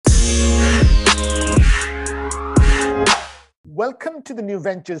Welcome to the New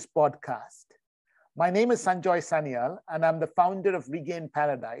Ventures podcast. My name is Sanjoy Sanyal, and I'm the founder of Regain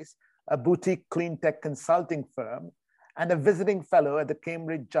Paradise, a boutique clean tech consulting firm, and a visiting fellow at the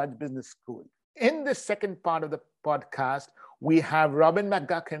Cambridge Judge Business School. In this second part of the podcast, we have Robin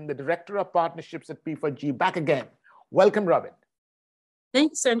McGuckin, the Director of Partnerships at P4G, back again. Welcome, Robin.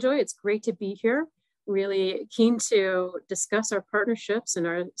 Thanks, Sanjoy. It's great to be here. Really keen to discuss our partnerships and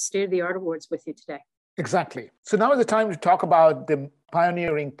our state-of-the-art awards with you today. Exactly. So now is the time to talk about the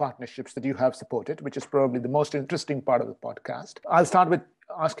pioneering partnerships that you have supported, which is probably the most interesting part of the podcast. I'll start with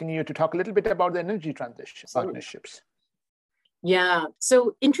asking you to talk a little bit about the energy transition partnerships. Yeah.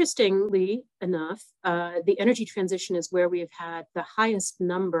 So interestingly enough, the energy transition is where we have had the highest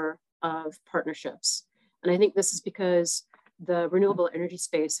number of partnerships. And I think this is because the renewable energy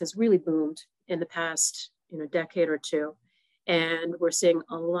space has really boomed in the past decade or two. And we're seeing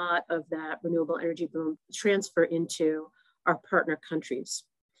a lot of that renewable energy boom transfer into our partner countries.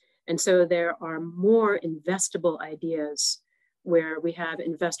 And so there are more investable ideas where we have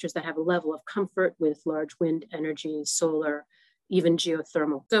investors that have a level of comfort with large wind energy, solar, even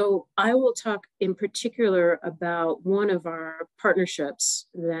geothermal. So I will talk in particular about one of our partnerships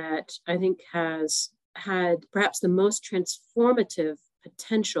that I think has had perhaps the most transformative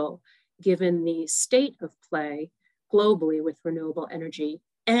potential given the state of play globally with renewable energy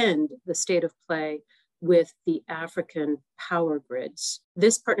and the state of play with the African power grids.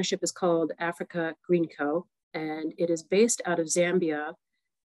 This partnership is called Africa GreenCo, and it is based out of Zambia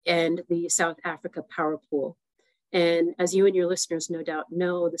and the South Africa Power Pool. And as you and your listeners no doubt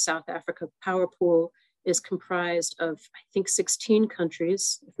know, the South Africa Power Pool is comprised of, I think, 16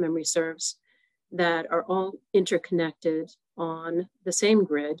 countries, if memory serves, that are all interconnected on the same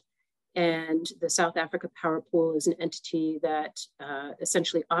grid. And the South Africa Power Pool is an entity that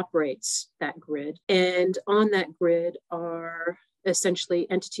essentially operates that grid. And on that grid are essentially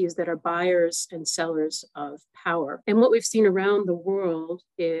entities that are buyers and sellers of power. And what we've seen around the world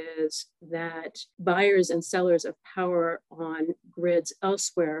is that buyers and sellers of power on grids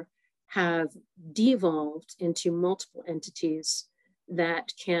elsewhere have devolved into multiple entities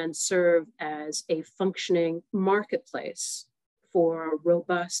that can serve as a functioning marketplace for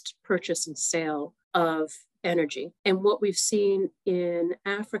robust purchase and sale of energy. And what we've seen in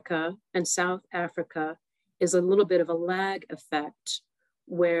Africa and South Africa is a little bit of a lag effect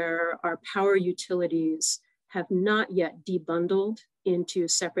where our power utilities have not yet debundled into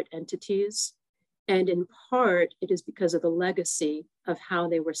separate entities. And in part, it is because of the legacy of how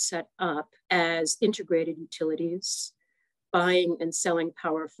they were set up as integrated utilities, buying and selling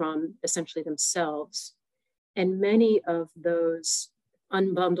power from essentially themselves. And many of those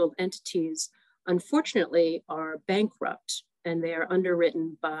unbundled entities, unfortunately, are bankrupt and they are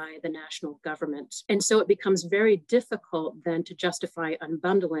underwritten by the national government. And so it becomes very difficult then to justify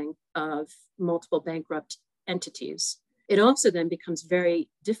unbundling of multiple bankrupt entities. It also then becomes very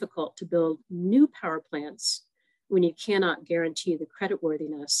difficult to build new power plants when you cannot guarantee the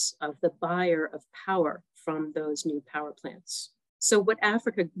creditworthiness of the buyer of power from those new power plants. So what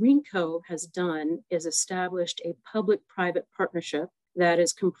Africa GreenCo has done is established a public-private partnership that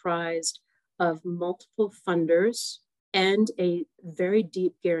is comprised of multiple funders and a very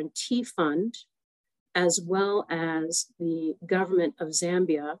deep guarantee fund, as well as the government of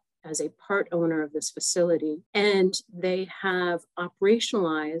Zambia as a part owner of this facility. And they have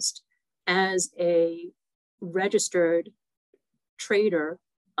operationalized as a registered trader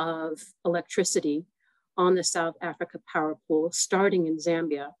of electricity on the South Africa Power Pool, starting in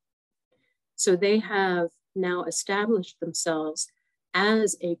Zambia. So they have now established themselves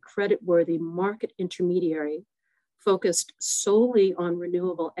as a creditworthy market intermediary focused solely on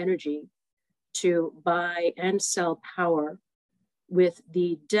renewable energy to buy and sell power with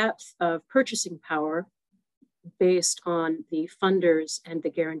the depth of purchasing power based on the funders and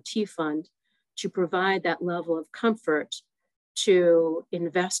the guarantee fund to provide that level of comfort to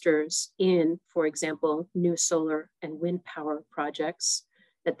investors in, for example, new solar and wind power projects,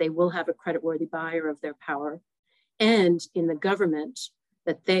 that they will have a creditworthy buyer of their power, and in the government,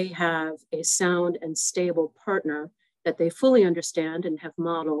 that they have a sound and stable partner that they fully understand and have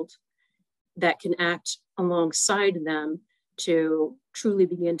modeled that can act alongside them to truly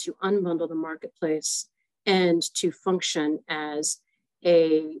begin to unbundle the marketplace and to function as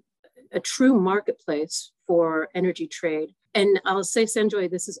a true marketplace for energy trade. And I'll say,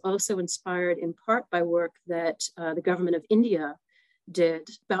 Sanjoy, this is also inspired in part by work that the government of India did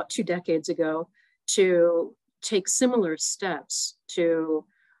about 2 decades ago to take similar steps to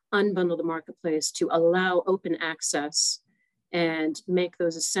unbundle the marketplace, to allow open access and make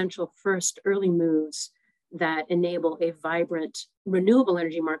those essential first early moves that enable a vibrant renewable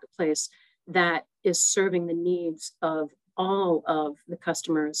energy marketplace that is serving the needs of all of the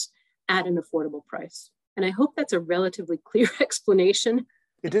customers at an affordable price. And I hope that's a relatively clear explanation.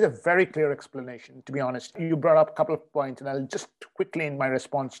 It is a very clear explanation, to be honest. You brought up a couple of points, and I'll just quickly, in my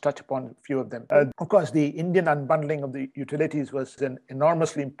response, touch upon a few of them. Of course, the Indian unbundling of the utilities was an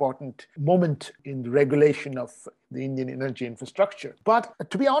enormously important moment in the regulation of the Indian energy infrastructure. But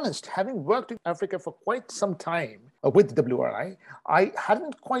to be honest, having worked in Africa for quite some time with WRI, I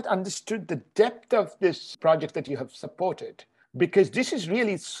hadn't quite understood the depth of this project that you have supported, because this is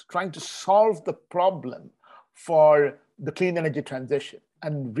really trying to solve the problem for the clean energy transition.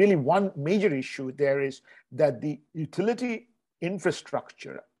 And really one major issue there is that the utility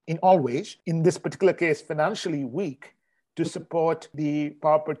infrastructure in all ways, in this particular case, financially weak to support the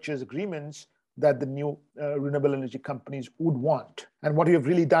power purchase agreements that the new renewable energy companies would want. And what we have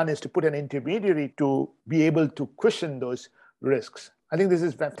really done is to put an intermediary to be able to cushion those risks. I think this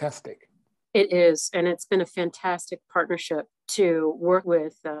is fantastic. It is, and it's been a fantastic partnership to work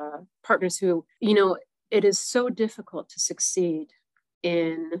with partners who, it is so difficult to succeed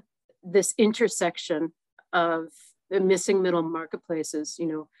in this intersection of the missing middle marketplaces,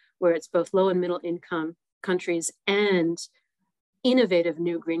 where it's both low and middle income countries and innovative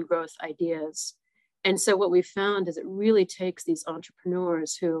new green growth ideas. And so what we found is it really takes these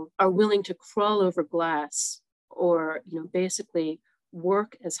entrepreneurs who are willing to crawl over glass or, basically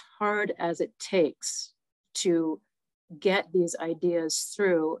work as hard as it takes to get these ideas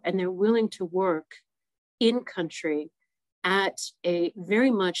through. And they're willing to work in country at a very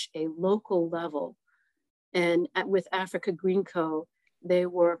much a local level. And with Africa Green Co., they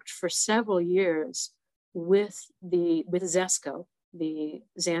worked for several years with ZESCO, the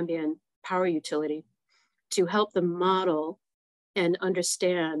Zambian power utility, to help them model and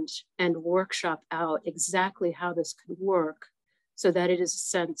understand and workshop out exactly how this could work so that it is, in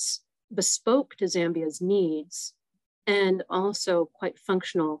a sense, bespoke to Zambia's needs and also quite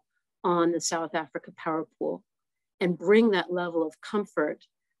functional on the South Africa power pool, and bring that level of comfort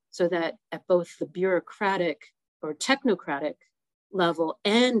so that at both the bureaucratic or technocratic level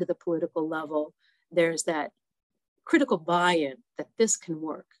and the political level, there's that critical buy-in that this can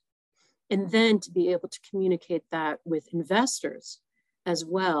work. And then to be able to communicate that with investors as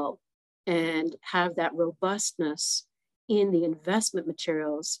well and have that robustness in the investment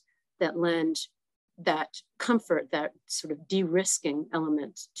materials that lend that comfort, that sort of de-risking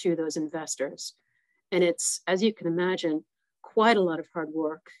element to those investors. And it's, as you can imagine, quite a lot of hard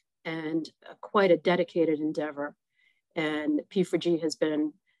work and quite a dedicated endeavor. And P4G has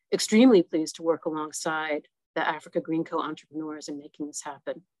been extremely pleased to work alongside the Africa Green Co. entrepreneurs in making this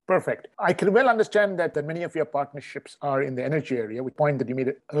happen. Perfect. I can well understand that many of your partnerships are in the energy area, which point that you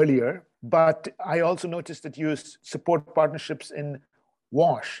made earlier. But I also noticed that you support partnerships in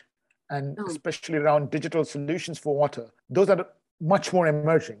WASH and especially around digital solutions for water. Those are much more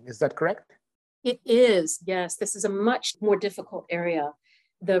emerging. Is that correct? It is, yes. This is a much more difficult area.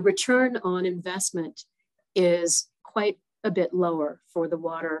 The return on investment is quite a bit lower for the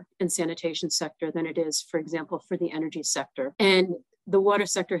water and sanitation sector than it is, for example, for the energy sector. And the water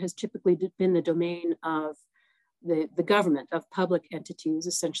sector has typically been the domain of the government, of public entities,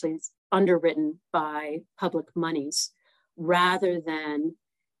 essentially underwritten by public monies, rather than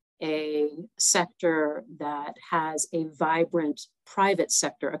a sector that has a vibrant private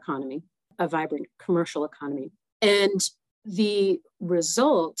sector economy, a vibrant commercial economy. And the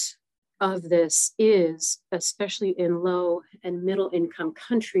result of this is, especially in low and middle income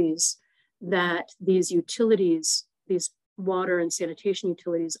countries, that these utilities, these water and sanitation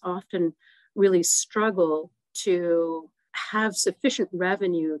utilities, often really struggle to have sufficient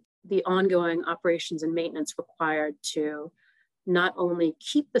revenue, the ongoing operations and maintenance required to not only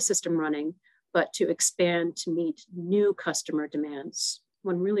keep the system running, but to expand to meet new customer demands.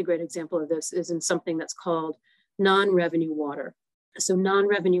 One really great example of this is in something that's called non-revenue water. So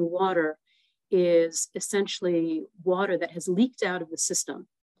non-revenue water is essentially water that has leaked out of the system.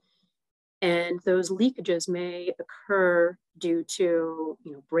 And those leakages may occur due to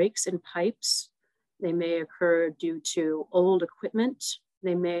breaks in pipes. They may occur due to old equipment.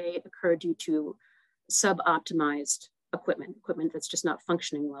 They may occur due to sub-optimized equipment that's just not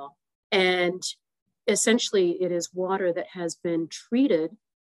functioning well. And essentially, it is water that has been treated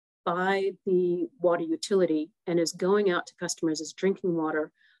by the water utility and is going out to customers as drinking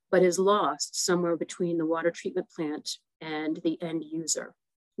water, but is lost somewhere between the water treatment plant and the end user.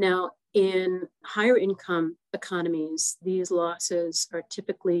 Now, in higher income economies, these losses are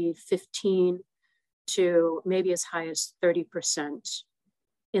typically 15 to maybe as high as 30%.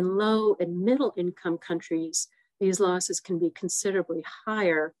 In low and middle income countries, these losses can be considerably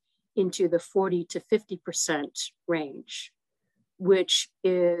higher, into the 40 to 50% range, which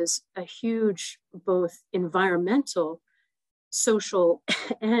is a huge both environmental, social,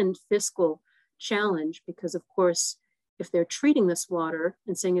 and fiscal challenge, because of course, if they're treating this water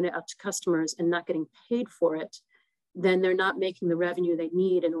and sending it out to customers and not getting paid for it, then they're not making the revenue they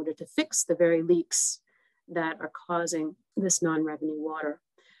need in order to fix the very leaks that are causing this non-revenue water.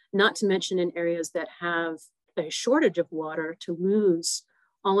 Not to mention in areas that have a shortage of water, to lose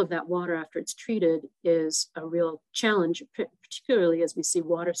all of that water after it's treated is a real challenge, particularly as we see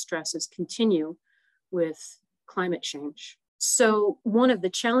water stresses continue with climate change. So one of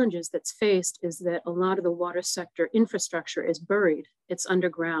the challenges that's faced is that a lot of the water sector infrastructure is buried, it's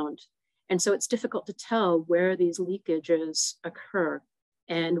underground. And so it's difficult to tell where these leakages occur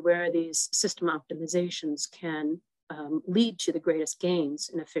and where these system optimizations can lead to the greatest gains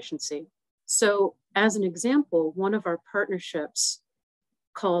in efficiency. So as an example, one of our partnerships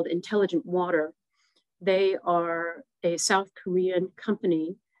called Intelligent Water, they are a South Korean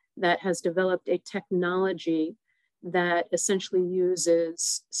company that has developed a technology that essentially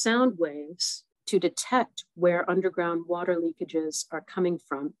uses sound waves to detect where underground water leakages are coming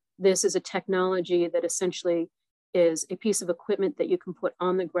from. This is a technology that essentially is a piece of equipment that you can put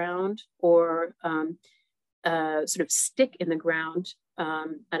on the ground or sort of stick in the ground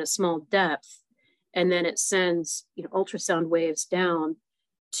at a small depth. And then it sends ultrasound waves down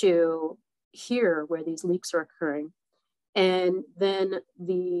to hear where these leaks are occurring. And then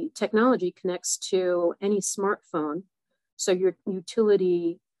the technology connects to any smartphone. So your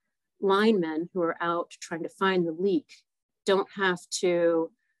utility linemen who are out trying to find the leak don't have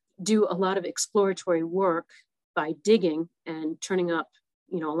to do a lot of exploratory work by digging and turning up,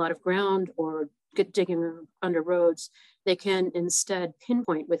 a lot of ground or digging under roads. They can instead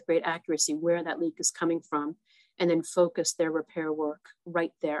pinpoint with great accuracy where that leak is coming from and then focus their repair work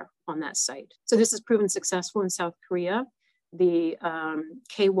right there on that site. So this has proven successful in South Korea. The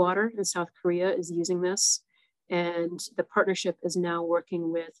K-Water in South Korea is using this, and the partnership is now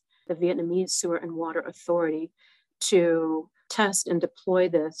working with the Vietnamese Sewer and Water Authority to test and deploy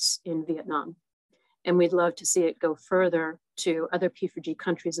this in Vietnam. And we'd love to see it go further to other P4G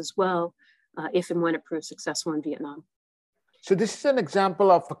countries as well, if and when it proves successful in Vietnam. So this is an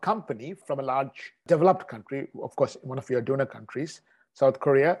example of a company from a large developed country, of course, one of your donor countries, South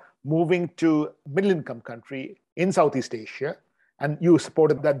Korea, moving to a middle-income country in Southeast Asia, and you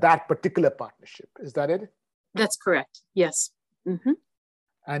supported that particular partnership. Is that it? That's correct. Yes. Mm-hmm.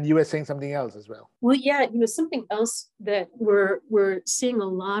 And you were saying something else as well. Well, yeah, something else that we're seeing a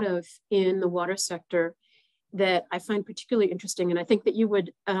lot of in the water sector that I find particularly interesting, and I think that you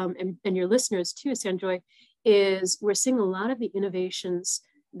would, and your listeners too, Sanjoy, is we're seeing a lot of the innovations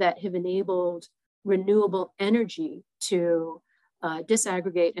that have enabled renewable energy to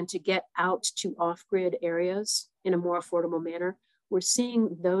disaggregate and to get out to off-grid areas in a more affordable manner. We're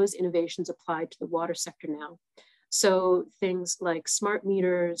seeing those innovations applied to the water sector now. So things like smart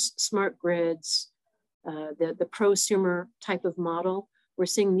meters, smart grids, the prosumer type of model, we're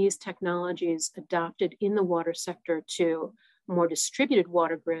seeing these technologies adopted in the water sector to more distributed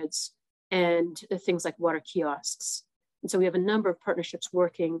water grids and things like water kiosks. And so we have a number of partnerships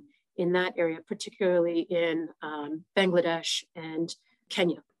working in that area, particularly in Bangladesh and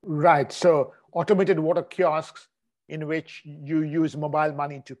Kenya. Right. So automated water kiosks in which you use mobile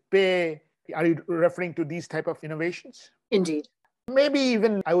money to pay. Are you referring to these type of innovations? Indeed. Maybe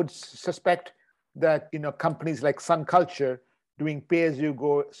even I would suspect that companies like Sun Culture doing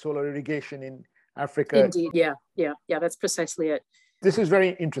pay-as-you-go solar irrigation in Africa. Indeed. Yeah. That's precisely it. This is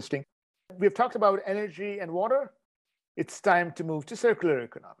very interesting. We've talked about energy and water. It's time to move to circular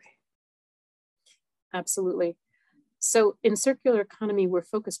economy. Absolutely. So in circular economy, we're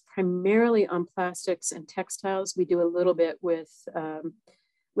focused primarily on plastics and textiles. We do a little bit with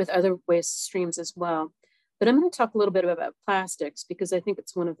other waste streams as well. But I'm going to talk a little bit about plastics because I think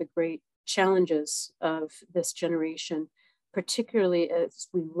it's one of the great challenges of this generation, particularly as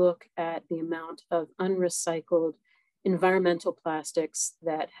we look at the amount of unrecycled environmental plastics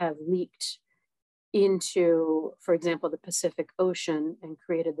that have leaked into, for example, the Pacific Ocean and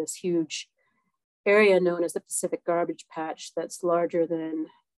created this huge area known as the Pacific Garbage Patch that's larger than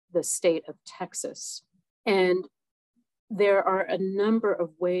the state of Texas. And there are a number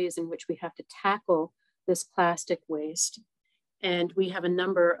of ways in which we have to tackle this plastic waste. And we have a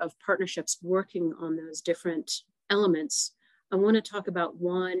number of partnerships working on those different elements. I want to talk about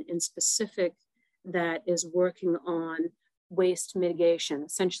one in specific that is working on waste mitigation,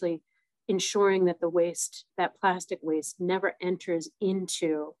 essentially ensuring that the waste, that plastic waste, never enters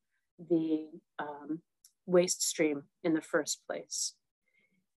into the waste stream in the first place.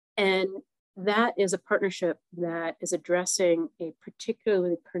 And that is a partnership that is addressing a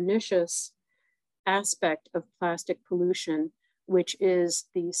particularly pernicious aspect of plastic pollution, which is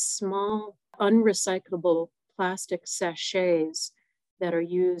the small unrecyclable plastic sachets that are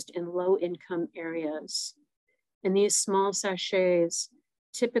used in low-income areas. And these small sachets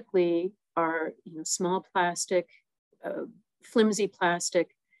typically are, small plastic, flimsy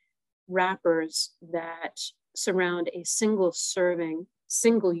plastic wrappers that surround a single-use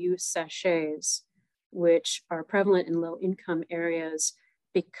sachets, which are prevalent in low-income areas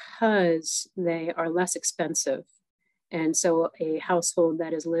because they are less expensive. And so a household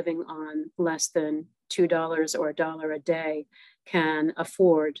that is living on less than $2 or $1 a day can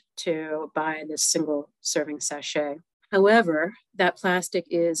afford to buy this single serving sachet. However, that plastic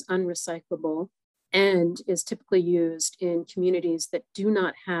is unrecyclable and is typically used in communities that do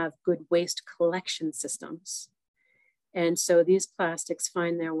not have good waste collection systems. And so these plastics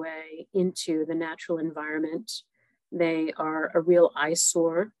find their way into the natural environment. They are a real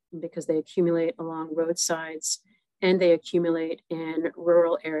eyesore because they accumulate along roadsides and they accumulate in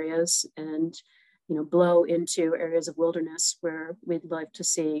rural areas and blow into areas of wilderness where we'd like to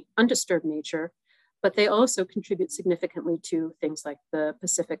see undisturbed nature, but they also contribute significantly to things like the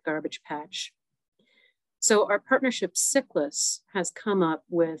Pacific Garbage Patch. So our partnership Cyclus has come up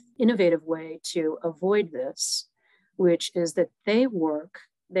with an innovative way to avoid this, which is that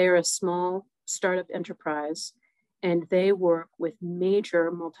they're a small startup enterprise, and they work with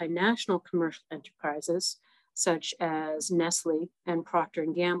major multinational commercial enterprises such as Nestle and Procter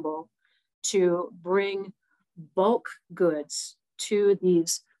 & Gamble to bring bulk goods to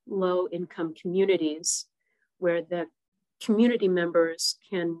these low-income communities where the community members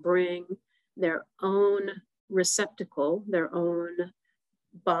can bring their own receptacle, their own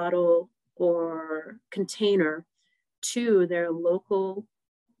bottle or container to their local,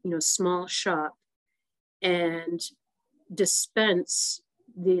 small shop and dispense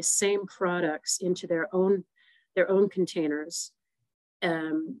these same products into their own containers.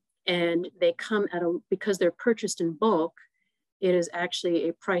 And they come because they're purchased in bulk, it is actually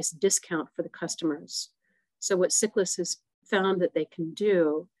a price discount for the customers. So what Cyclus has found that they can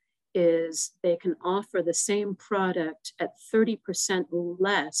do is they can offer the same product at 30%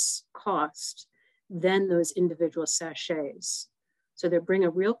 less cost than those individual sachets. So they bring a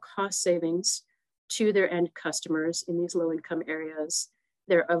real cost savings to their end customers in these low-income areas.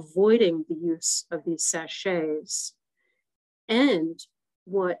 They're avoiding the use of these sachets. And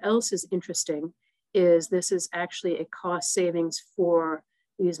what else is interesting is this is actually a cost savings for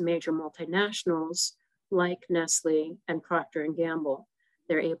these major multinationals like Nestle and Procter & Gamble.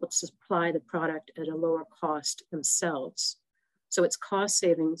 They're able to supply the product at a lower cost themselves. So it's cost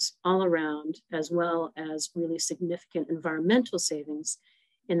savings all around, as well as really significant environmental savings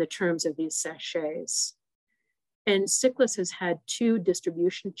in the terms of these sachets. And Cyclus has had 2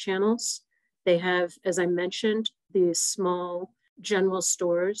 distribution channels. They have, as I mentioned, these small general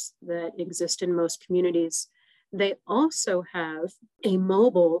stores that exist in most communities. They also have a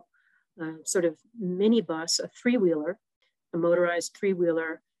mobile sort of minibus, a 3-wheeler, a motorized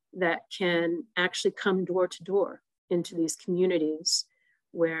 3-wheeler that can actually come door to door into these communities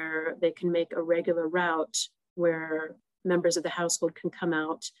where they can make a regular route where members of the household can come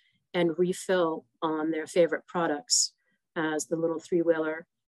out and refill on their favorite products as the little 3-wheeler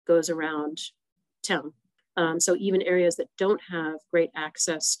goes around town. So even areas that don't have great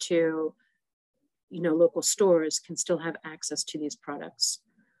access to, local stores can still have access to these products.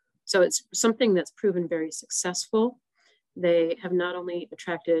 So it's something that's proven very successful. They have not only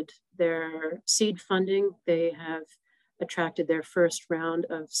attracted their seed funding, they have attracted their first round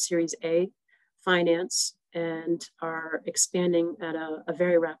of Series A finance and are expanding at a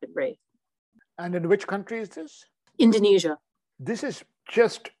very rapid rate. And in which country is this? Indonesia. This is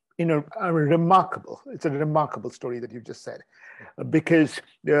just remarkable. It's a remarkable story that you just said, because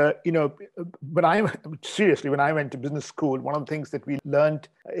when I went to business school, one of the things that we learned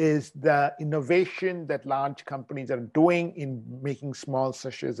is the innovation that large companies are doing in making small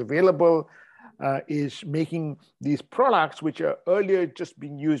sachets available, is making these products which are earlier just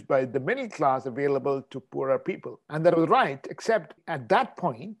being used by the middle class available to poorer people. And that was right, except at that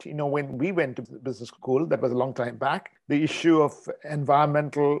point, when we went to business school, that was a long time back, the issue of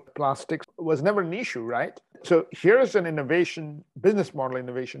environmental plastics was never an issue, right? So here's an innovation, business model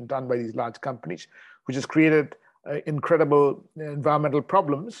innovation done by these large companies, which has created incredible environmental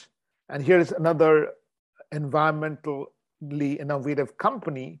problems. And here's another environmentally innovative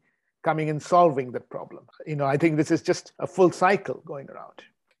company coming and solving that problem. I think this is just a full cycle going around.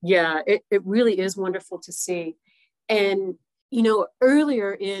 Yeah, it really is wonderful to see. And,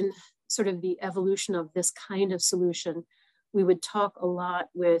 earlier in sort of the evolution of this kind of solution, we would talk a lot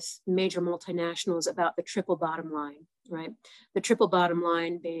with major multinationals about the triple bottom line, right? The triple bottom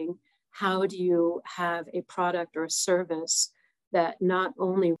line being, how do you have a product or a service that not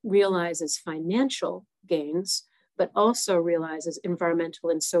only realizes financial gains, but also realizes environmental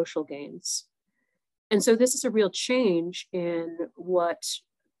and social gains? And so this is a real change in what,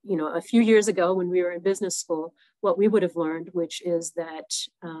 a few years ago when we were in business school, what we would have learned, which is that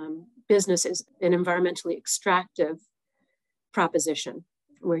business is an environmentally extractive proposition,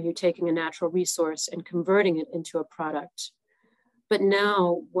 where you're taking a natural resource and converting it into a product. But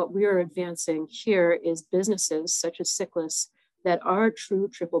now what we're advancing here is businesses such as Cyclis that are true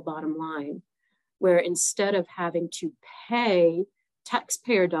triple bottom line, where instead of having to pay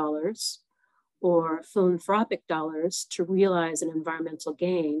taxpayer dollars or philanthropic dollars to realize an environmental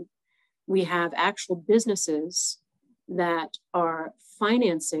gain, we have actual businesses that are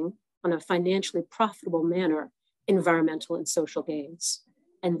financing on a financially profitable manner environmental and social gains.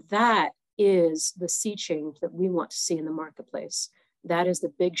 And that is the sea change that we want to see in the marketplace. That is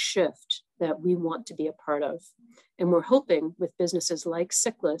the big shift that we want to be a part of. And we're hoping with businesses like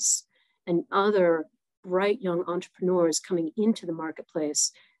Cyclis and other bright young entrepreneurs coming into the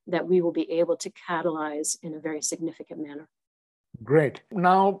marketplace that we will be able to catalyze in a very significant manner. Great.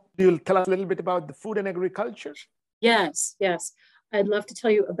 Now, you'll tell us a little bit about the food and agriculture? Yes. I'd love to tell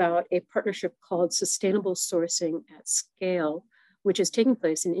you about a partnership called Sustainable Sourcing at Scale, which is taking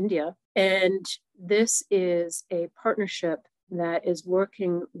place in India. And this is a partnership that is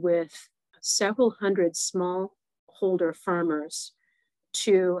working with several hundred smallholder farmers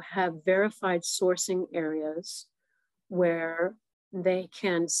to have verified sourcing areas where they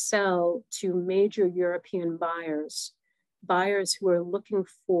can sell to major European buyers who are looking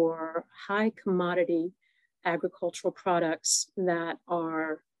for high commodity agricultural products that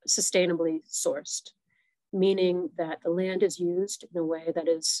are sustainably sourced, meaning that the land is used in a way that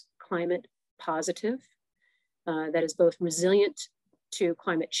is climate positive, that is both resilient to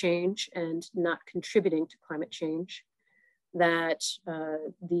climate change and not contributing to climate change, that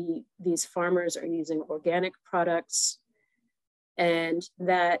these farmers are using organic products, and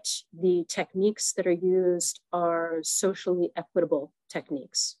that the techniques that are used are socially equitable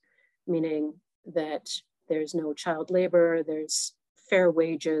techniques, meaning that there's no child labor, there's fair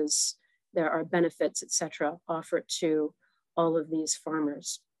wages, there are benefits, etc., offered to all of these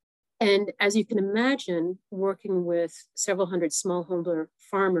farmers. And as you can imagine, working with several hundred smallholder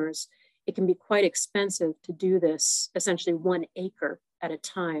farmers, it can be quite expensive to do this essentially 1 acre at a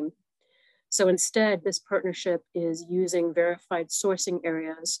time. So instead, this partnership is using verified sourcing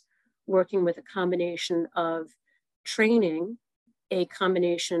areas, working with a combination of training, a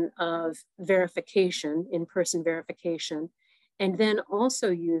combination of verification, in-person verification, and then also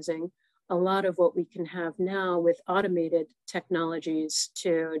using a lot of what we can have now with automated technologies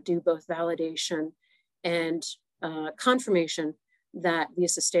to do both validation and confirmation that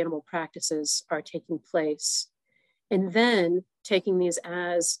these sustainable practices are taking place. And then taking these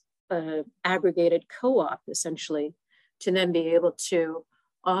as aggregated co-op, essentially, to then be able to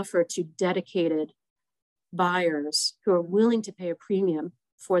offer to dedicated buyers who are willing to pay a premium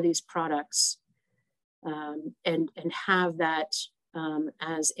for these products, and have that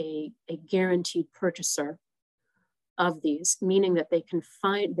as a guaranteed purchaser of these, meaning that they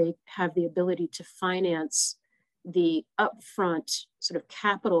have the ability to finance the upfront sort of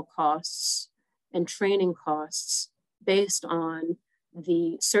capital costs and training costs based on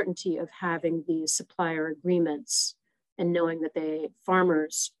the certainty of having these supplier agreements and knowing that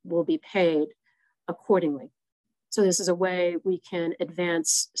farmers will be paid accordingly. So this is a way we can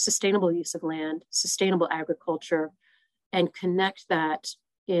advance sustainable use of land, sustainable agriculture, and connect that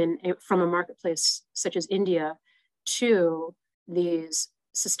from a marketplace such as India to these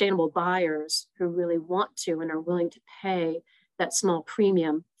sustainable buyers who really want to and are willing to pay that small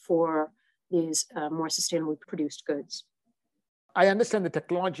premium for these more sustainably produced goods. I understand the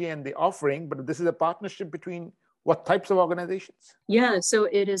technology and the offering, but this is a partnership between what types of organizations? Yeah, so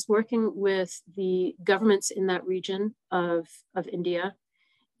it is working with the governments in that region of India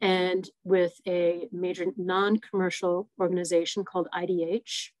and with a major non-commercial organization called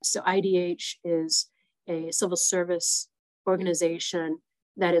IDH. So IDH is a civil service organization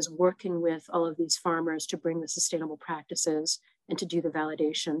that is working with all of these farmers to bring the sustainable practices and to do the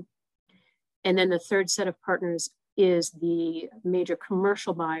validation. And then the third set of partners is the major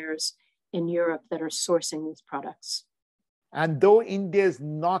commercial buyers in Europe that are sourcing these products. And though India is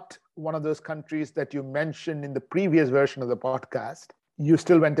not one of those countries that you mentioned in the previous version of the podcast, you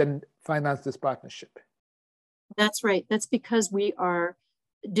still went and financed this partnership. That's right. That's because we are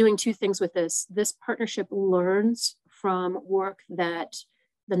doing two things with this. This partnership learns from work that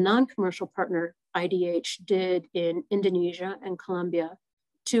the non-commercial partner IDH did in Indonesia and Colombia,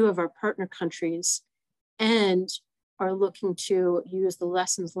 two of our partner countries, and are looking to use the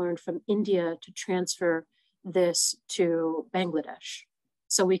lessons learned from India to transfer this to Bangladesh.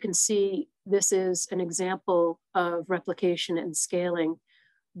 So we can see this is an example of replication and scaling,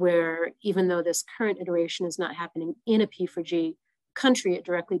 where even though this current iteration is not happening in a P4G country, it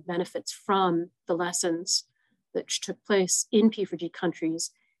directly benefits from the lessons that took place in P4G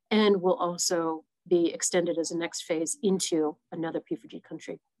countries and will also be extended as a next phase into another P4G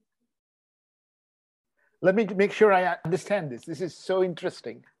country. Let me make sure I understand this. This is so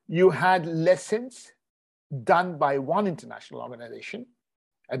interesting. You had lessons done by one international organization,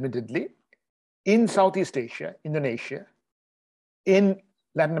 admittedly, in Southeast Asia, Indonesia, in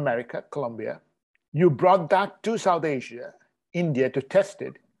Latin America, Colombia. You brought that to South Asia, India, to test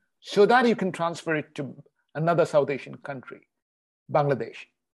it so that you can transfer it to another South Asian country, Bangladesh.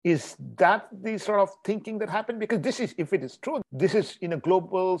 Is that the sort of thinking that happened? Because this is, if it is true, this is in a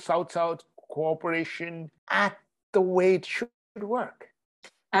global South-South cooperation at the way it should work.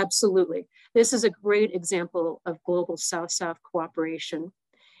 Absolutely. This is a great example of global South-South cooperation.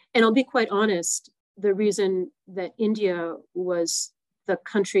 And I'll be quite honest, the reason that India was the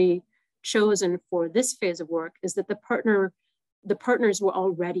country chosen for this phase of work is that the partners were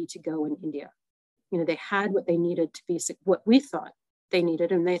all ready to go in India. You know, they had what they needed to be, what we thought they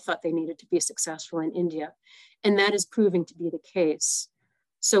needed, and they thought they needed to be successful in India. And that is proving to be the case.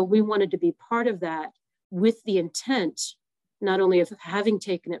 So we wanted to be part of that with the intent, not only of having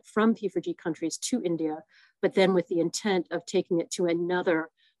taken it from P4G countries to India, but then with the intent of taking it to another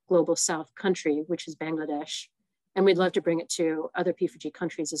global South country, which is Bangladesh. And we'd love to bring it to other P4G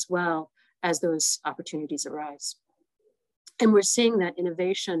countries as well as those opportunities arise. And we're seeing that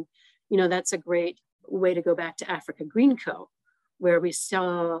innovation. You know, that's a great way to go back to Africa Green Co., where we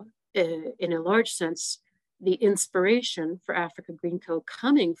saw, in a large sense, the inspiration for Africa Green Co.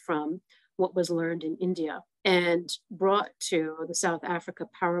 coming from what was learned in India and brought to the South Africa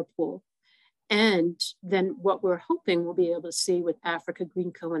Power Pool. And then what we're hoping we'll be able to see with Africa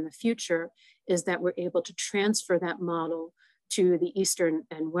Green Co. in the future is that we're able to transfer that model to the Eastern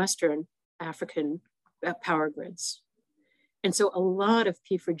and Western African power grids. And so a lot of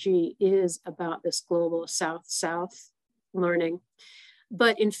P4G is about this global South-South learning.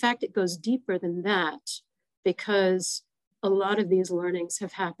 But in fact, it goes deeper than that, because a lot of these learnings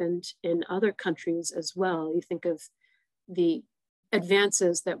have happened in other countries as well. You think of the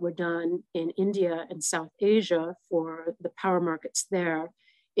advances that were done in India and South Asia for the power markets there.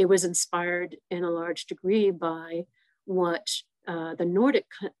 It was inspired in a large degree by what the Nordic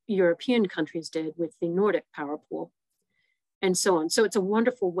European countries did with the Nordic power pool, and so on. So it's a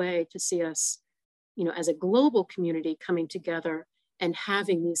wonderful way to see us, you know, as a global community coming together and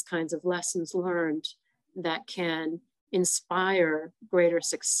having these kinds of lessons learned that can inspire greater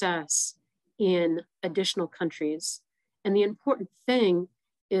success in additional countries. And the important thing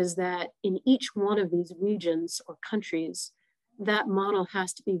is that in each one of these regions or countries, that model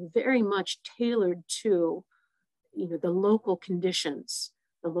has to be very much tailored to, you know, the local conditions,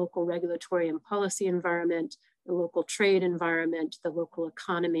 the local regulatory and policy environment, the local trade environment, the local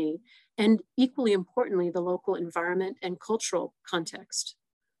economy, and equally importantly, the local environment and cultural context.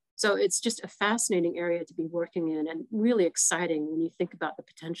 So it's just a fascinating area to be working in and really exciting when you think about the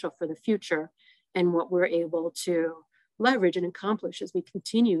potential for the future and what we're able to leverage and accomplish as we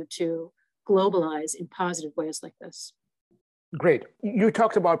continue to globalize in positive ways like this. Great. You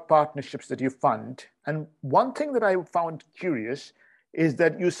talked about partnerships that you fund. And one thing that I found curious is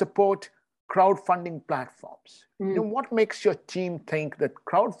that you support crowdfunding platforms. You know, what makes your team think that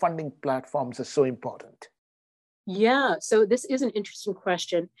crowdfunding platforms are so important? Yeah, so this is an interesting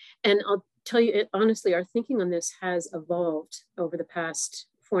question. And I'll tell you, honestly, our thinking on this has evolved over the past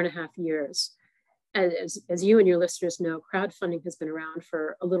 4.5 years. As you and your listeners know, crowdfunding has been around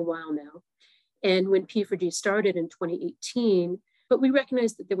for a little while now. And when P4G started in 2018, but we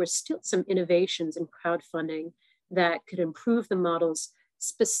recognized that there were still some innovations in crowdfunding that could improve the models,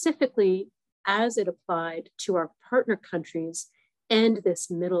 specifically as it applied to our partner countries and this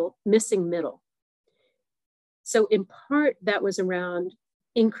missing middle. So in part, that was around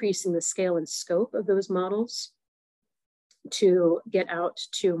increasing the scale and scope of those models to get out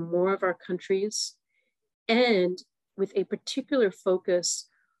to more of our countries, and with a particular focus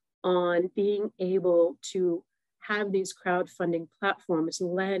on being able to have these crowdfunding platforms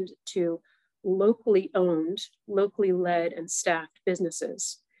lend to locally owned, locally led, and staffed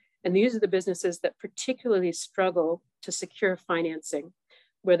businesses. And these are the businesses that particularly struggle to secure financing,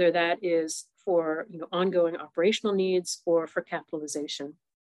 whether that is for ongoing operational needs or for capitalization.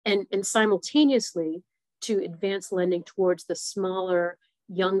 And simultaneously to advance lending towards the smaller,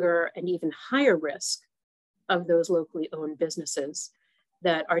 younger, and even higher risk of those locally owned businesses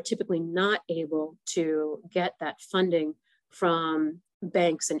that are typically not able to get that funding from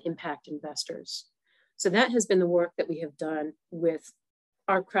banks and impact investors. So that has been the work that we have done with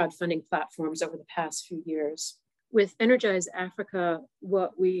our crowdfunding platforms over the past few years. With Energize Africa,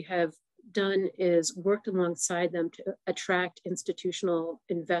 what we have done is worked alongside them to attract institutional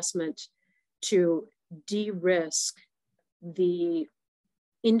investment to de-risk the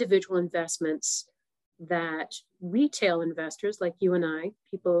individual investments that retail investors like you and I,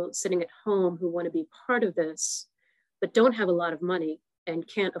 people sitting at home who want to be part of this, but don't have a lot of money and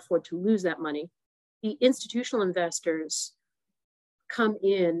can't afford to lose that money. The institutional investors come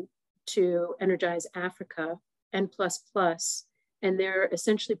in to Energize Africa and and they're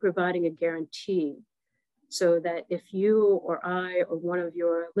essentially providing a guarantee so that if you or I or one of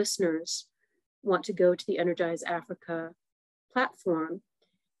your listeners want to go to the Energize Africa platform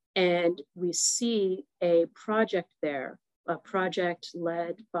and we see a project there, a project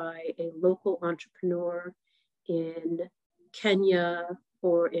led by a local entrepreneur in Kenya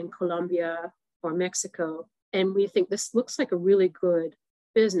or in Colombia or Mexico, and we think this looks like a really good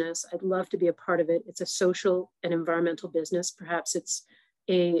business, I'd love to be a part of it. It's a social and environmental business. Perhaps it's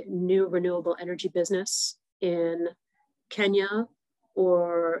a new renewable energy business in Kenya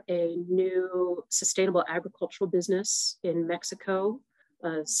or a new sustainable agricultural business in Mexico,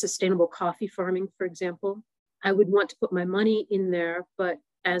 sustainable coffee farming, for example. I would want to put my money in there, but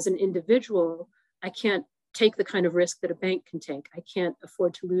as an individual, I can't take the kind of risk that a bank can take. I can't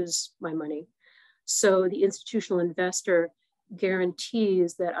afford to lose my money. So the institutional investor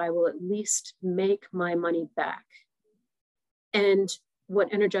guarantees that I will at least make my money back. And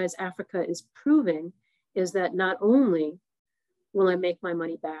what Energize Africa is proving is that not only will I make my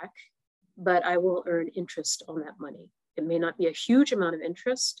money back, but I will earn interest on that money. It may not be a huge amount of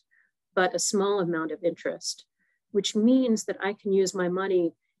interest, but a small amount of interest, which means that I can use my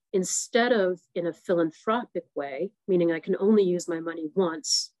money instead of in a philanthropic way, meaning I can only use my money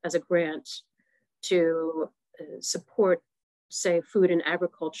once as a grant to support, say, food and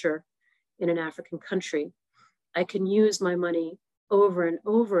agriculture in an African country. I can use my money over and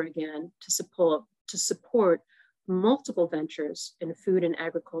over again to support multiple ventures in food and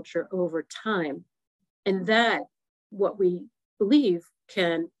agriculture over time. And that, what we believe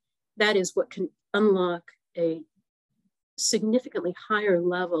that is what can unlock a significantly higher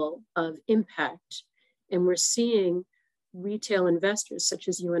level of impact. And we're seeing retail investors such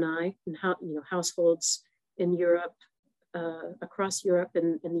as you and I, and households in Europe, across Europe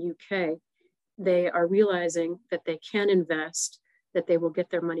and the UK, they are realizing that they can invest, that they will get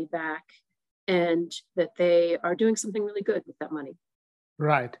their money back, and that they are doing something really good with that money.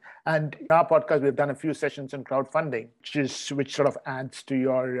 Right. And in our podcast, we've done a few sessions on crowdfunding, which sort of adds to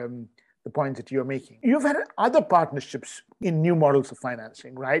your the points that you're making. You've had other partnerships in new models of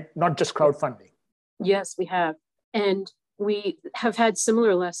financing, right? Not just crowdfunding. Yes, we have. And we have had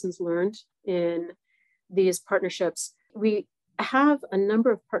similar lessons learned in these partnerships. We have a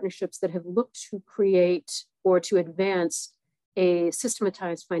number of partnerships that have looked to create or to advance a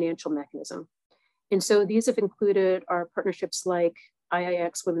systematized financial mechanism. And so these have included our partnerships like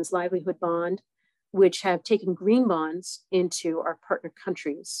IIX Women's Livelihood Bond, which have taken green bonds into our partner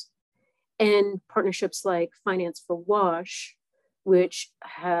countries, and partnerships like Finance for WASH, which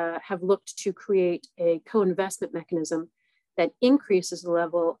have looked to create a co-investment mechanism that increases the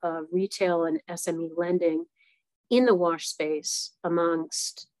level of retail and SME lending in the WASH space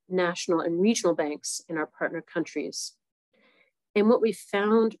amongst national and regional banks in our partner countries. And what we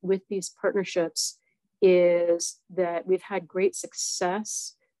found with these partnerships is that we've had great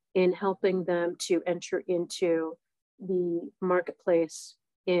success in helping them to enter into the marketplace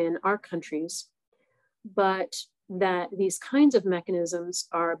in our countries, but that these kinds of mechanisms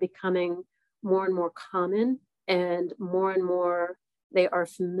are becoming more and more common, and more they are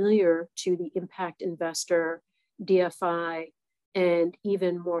familiar to the impact investor, DFI, and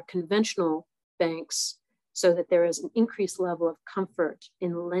even more conventional banks, so that there is an increased level of comfort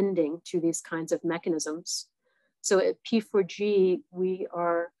in lending to these kinds of mechanisms. So at P4G, we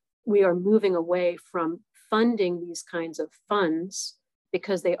are moving away from funding these kinds of funds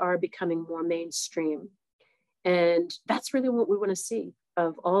because they are becoming more mainstream. And that's really what we want to see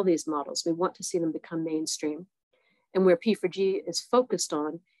of all these models. We want to see them become mainstream. And where P4G is focused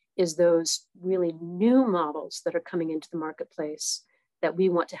on is those really new models that are coming into the marketplace that we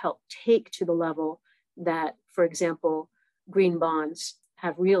want to help take to the level that, for example, green bonds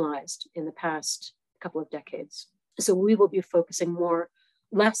have realized in the past couple of decades. So we will be focusing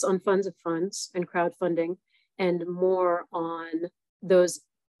less on funds of funds and crowdfunding and more on those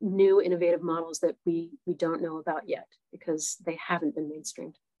new innovative models that we don't know about yet because they haven't been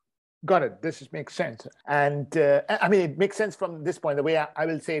mainstreamed. Got it. This makes sense. And I mean, it makes sense from this point. The way I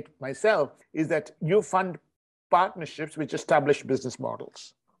will say it myself is that you fund partnerships which establish business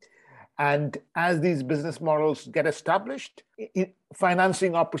models. And as these business models get established,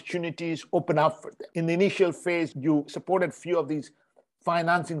 financing opportunities open up for them. In the initial phase, you supported few of these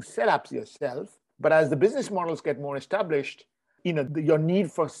financing setups yourself. But as the business models get more established, your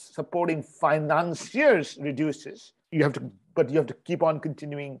need for supporting financiers reduces. But you have to keep on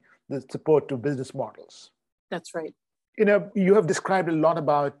continuing the support to business models. That's right. You have described a lot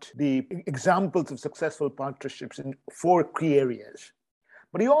about the examples of successful partnerships in 4 key areas.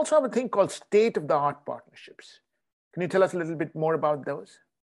 But you also have a thing called state-of-the-art partnerships. Can you tell us a little bit more about those?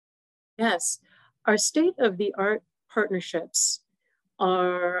 Yes. Our state-of-the-art partnerships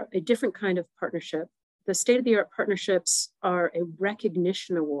are a different kind of partnership. The state-of-the-art partnerships are a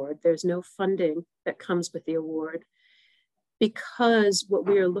recognition award. There's no funding that comes with the award, because what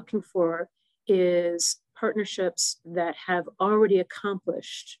we are looking for is partnerships that have already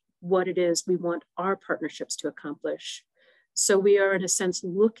accomplished what it is we want our partnerships to accomplish. So we are, in a sense,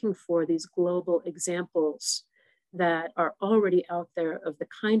 looking for these global examples that are already out there of the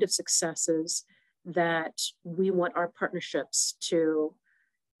kind of successes that we want our partnerships to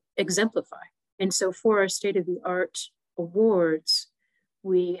exemplify. And so for our state-of-the-art awards,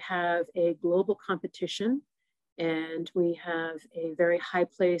 we have a global competition, and we have a very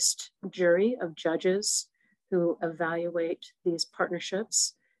high-placed jury of judges who evaluate these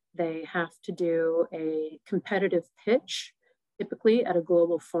partnerships. They have to do a competitive pitch, typically at a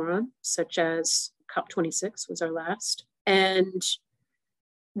global forum, such as COP26 was our last. And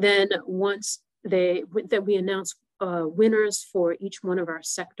then once we announce winners for each one of our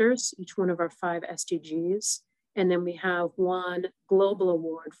sectors, each one of our 5 SDGs. And then we have one global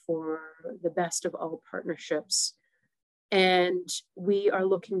award for the best of all partnerships. And we are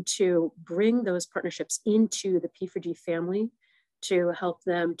looking to bring those partnerships into the P4G family to help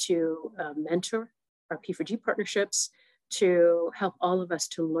them to mentor our P4G partnerships, to help all of us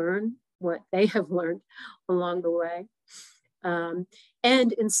to learn what they have learned along the way.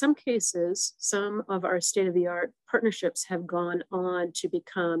 And in some cases, some of our state-of-the-art partnerships have gone on to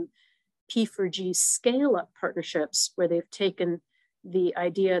become P4G scale-up partnerships, where they've taken the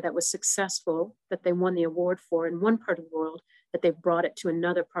idea that was successful, that they won the award for in one part of the world, that they've brought it to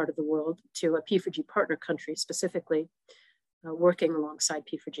another part of the world, to a P4G partner country specifically, working alongside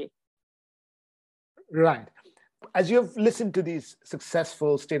P4G. Right. As you've listened to these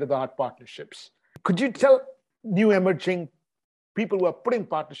successful state-of-the-art partnerships, could you tell new emerging people who are putting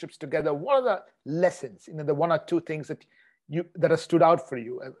partnerships together, what are the lessons, the 1 or 2 things that have stood out for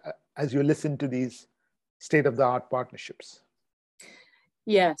you as you listen to these state-of-the-art partnerships?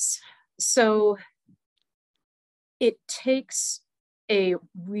 Yes. So it takes a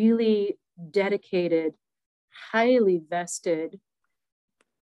really dedicated, highly vested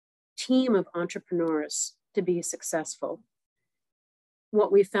team of entrepreneurs to be successful.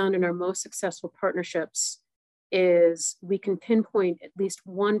 What we found in our most successful partnerships is we can pinpoint at least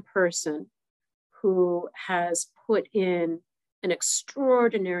one person who has put in an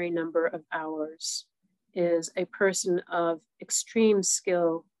extraordinary number of hours, is a person of extreme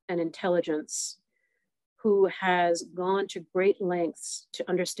skill and intelligence, who has gone to great lengths to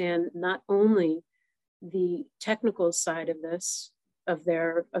understand not only the technical side of this, of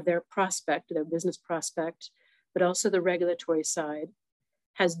their prospect, their business prospect, but also the regulatory side,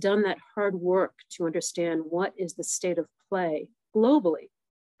 has done that hard work to understand what is the state of play globally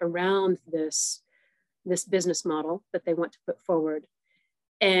around this business model that they want to put forward,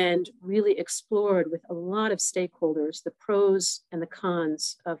 and really explored with a lot of stakeholders the pros and the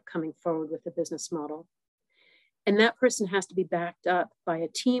cons of coming forward with a business model. And that person has to be backed up by a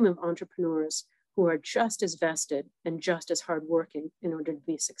team of entrepreneurs who are just as vested and just as hardworking in order to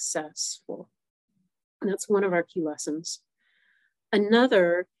be successful. And that's one of our key lessons.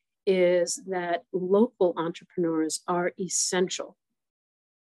 Another is that local entrepreneurs are essential.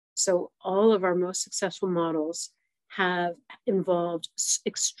 So all of our most successful models have involved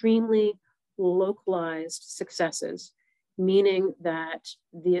extremely localized successes, meaning that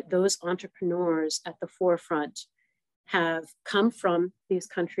those entrepreneurs at the forefront have come from these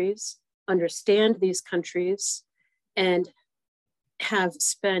countries, understand these countries, and have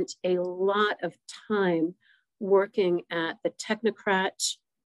spent a lot of time working at the technocrat,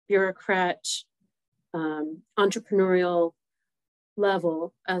 bureaucrat, entrepreneurial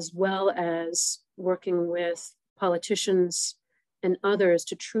level, as well as working with politicians and others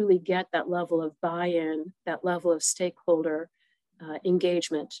to truly get that level of buy-in, that level of stakeholder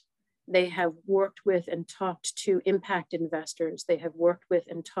engagement. They have worked with and talked to impact investors. They have worked with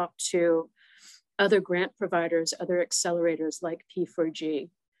and talked to other grant providers, other accelerators like P4G.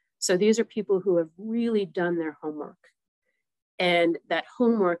 So these are people who have really done their homework. And that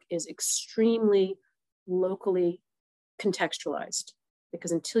homework is extremely locally contextualized,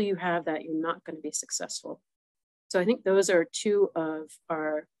 because until you have that, you're not going to be successful. So I think those are two of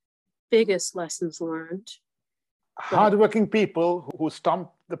our biggest lessons learned. Hardworking people who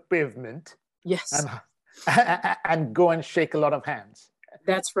stomp the pavement. Yes. And go and shake a lot of hands.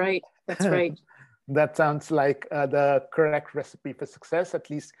 That's right. That's right. That sounds like the correct recipe for success, at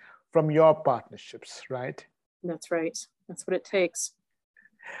least from your partnerships, right? That's right. That's what it takes.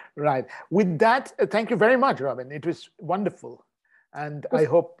 Right. With that, thank you very much, Robin. It was wonderful. And I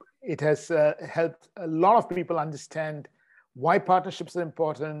hope it has helped a lot of people understand why partnerships are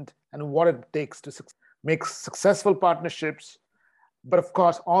important and what it takes to make successful partnerships. But of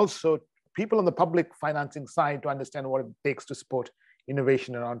course, also people on the public financing side to understand what it takes to support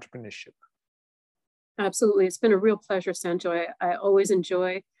innovation and entrepreneurship. Absolutely. It's been a real pleasure, Sanjoy. I always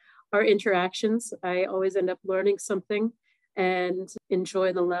enjoy our interactions. I always end up learning something and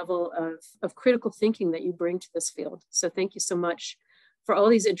enjoy the level of critical thinking that you bring to this field. So thank you so much for all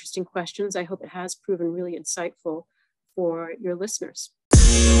these interesting questions. I hope it has proven really insightful for your listeners.